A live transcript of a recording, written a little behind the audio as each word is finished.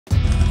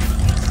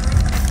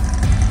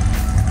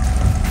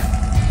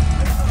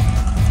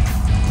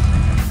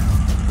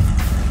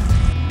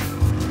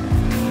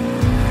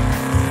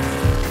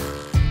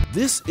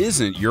This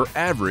isn't your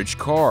average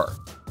car.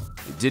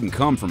 It didn't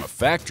come from a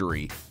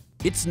factory,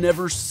 it's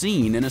never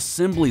seen an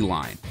assembly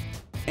line,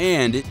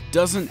 and it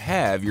doesn't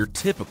have your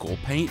typical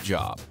paint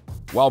job.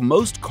 While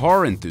most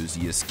car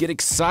enthusiasts get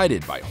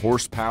excited by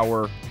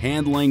horsepower,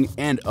 handling,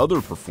 and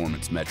other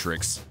performance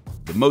metrics,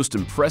 the most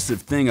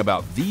impressive thing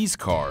about these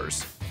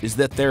cars is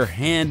that they're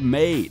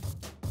handmade.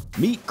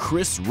 Meet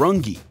Chris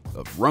Rünge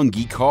of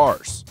Rünge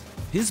Cars.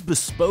 His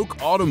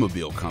bespoke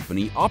automobile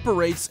company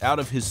operates out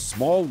of his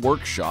small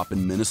workshop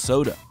in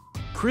Minnesota.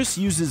 Chris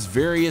uses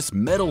various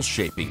metal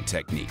shaping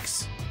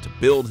techniques to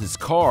build his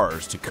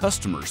cars to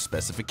customers'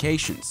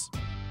 specifications.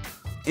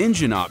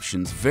 Engine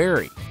options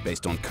vary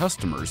based on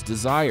customers'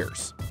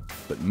 desires,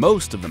 but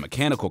most of the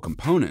mechanical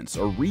components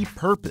are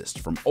repurposed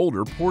from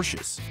older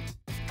Porsches.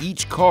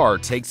 Each car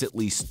takes at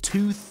least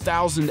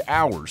 2,000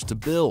 hours to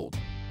build.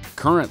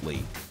 Currently,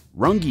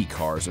 Rünge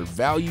cars are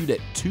valued at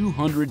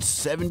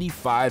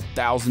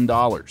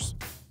 $275,000.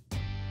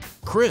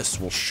 Chris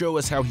will show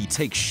us how he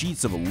takes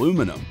sheets of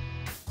aluminum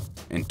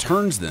and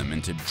turns them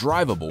into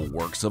drivable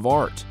works of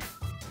art.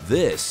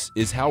 This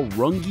is how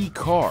Rünge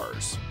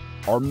cars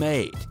are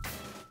made.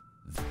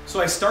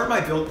 So I start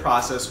my build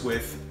process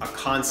with a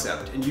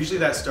concept, and usually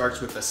that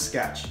starts with a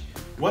sketch.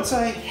 Once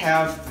I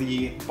have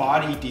the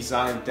body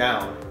designed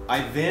down,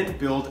 I then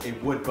build a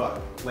wood buck,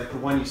 like the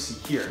one you see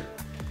here.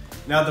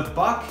 Now the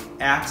buck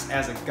acts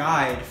as a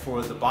guide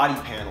for the body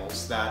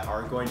panels that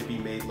are going to be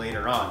made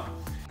later on.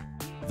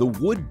 The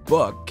wood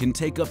buck can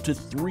take up to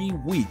 3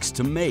 weeks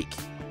to make,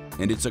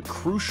 and it's a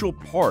crucial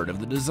part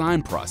of the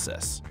design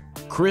process.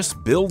 Chris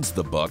builds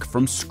the buck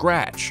from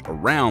scratch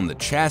around the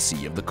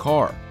chassis of the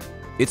car.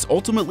 It's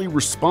ultimately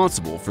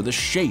responsible for the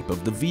shape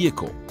of the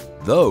vehicle,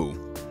 though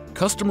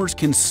customers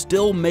can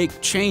still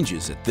make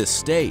changes at this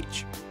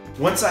stage.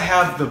 Once I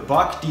have the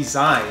buck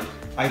designed,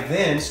 I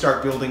then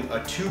start building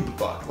a tube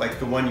buck, like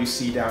the one you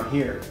see down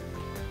here.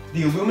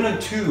 The aluminum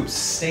tubes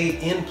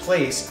stay in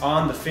place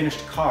on the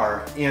finished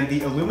car, and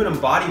the aluminum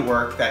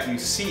bodywork that you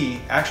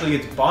see actually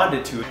gets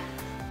bonded to it.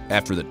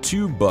 After the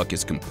tube buck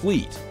is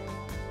complete,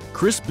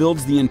 Chris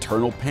builds the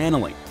internal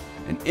paneling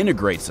and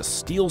integrates a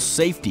steel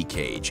safety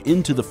cage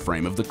into the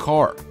frame of the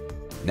car.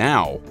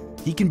 Now,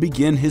 he can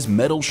begin his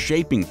metal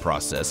shaping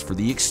process for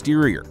the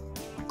exterior.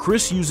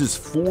 Chris uses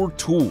 4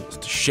 tools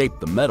to shape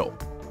the metal: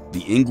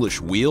 the English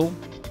wheel,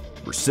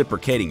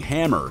 reciprocating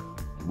hammer,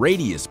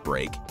 radius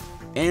brake,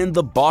 and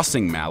the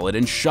bossing mallet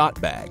and shot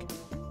bag.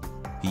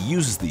 He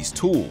uses these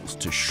tools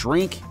to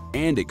shrink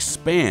and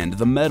expand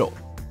the metal.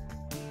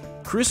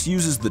 Chris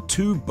uses the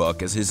tube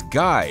buck as his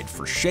guide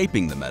for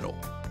shaping the metal.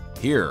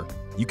 Here,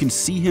 you can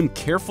see him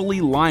carefully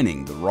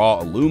lining the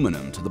raw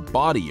aluminum to the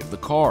body of the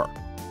car.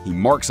 He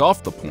marks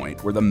off the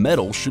point where the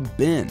metal should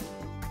bend.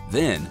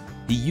 Then,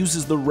 he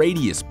uses the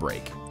radius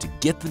brake to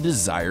get the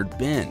desired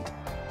bend.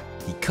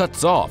 He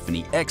cuts off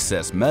any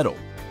excess metal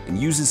and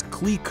uses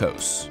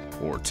clicos,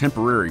 or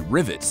temporary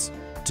rivets,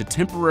 to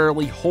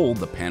temporarily hold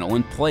the panel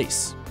in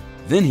place.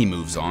 Then he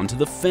moves on to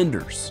the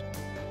fenders.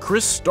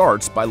 Chris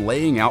starts by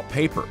laying out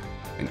paper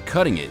and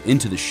cutting it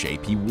into the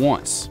shape he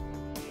wants.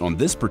 On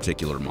this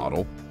particular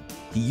model,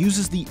 he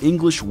uses the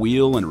English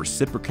wheel and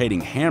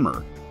reciprocating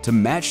hammer to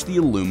match the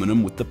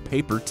aluminum with the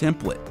paper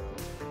template.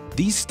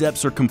 These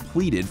steps are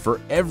completed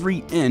for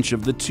every inch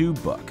of the tube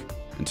buck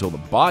until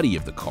the body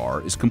of the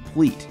car is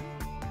complete.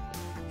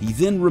 He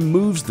then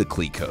removes the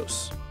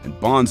clicos and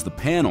bonds the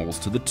panels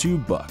to the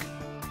tube buck.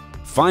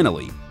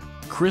 Finally,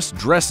 Chris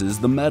dresses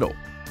the metal.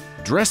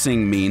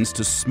 Dressing means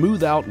to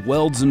smooth out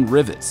welds and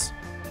rivets,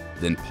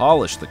 then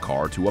polish the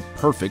car to a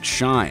perfect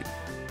shine.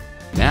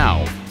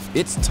 Now,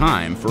 it's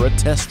time for a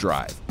test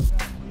drive.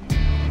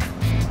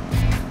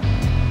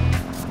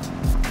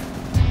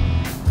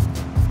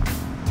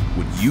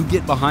 Would you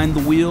get behind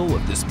the wheel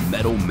of this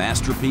metal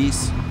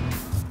masterpiece?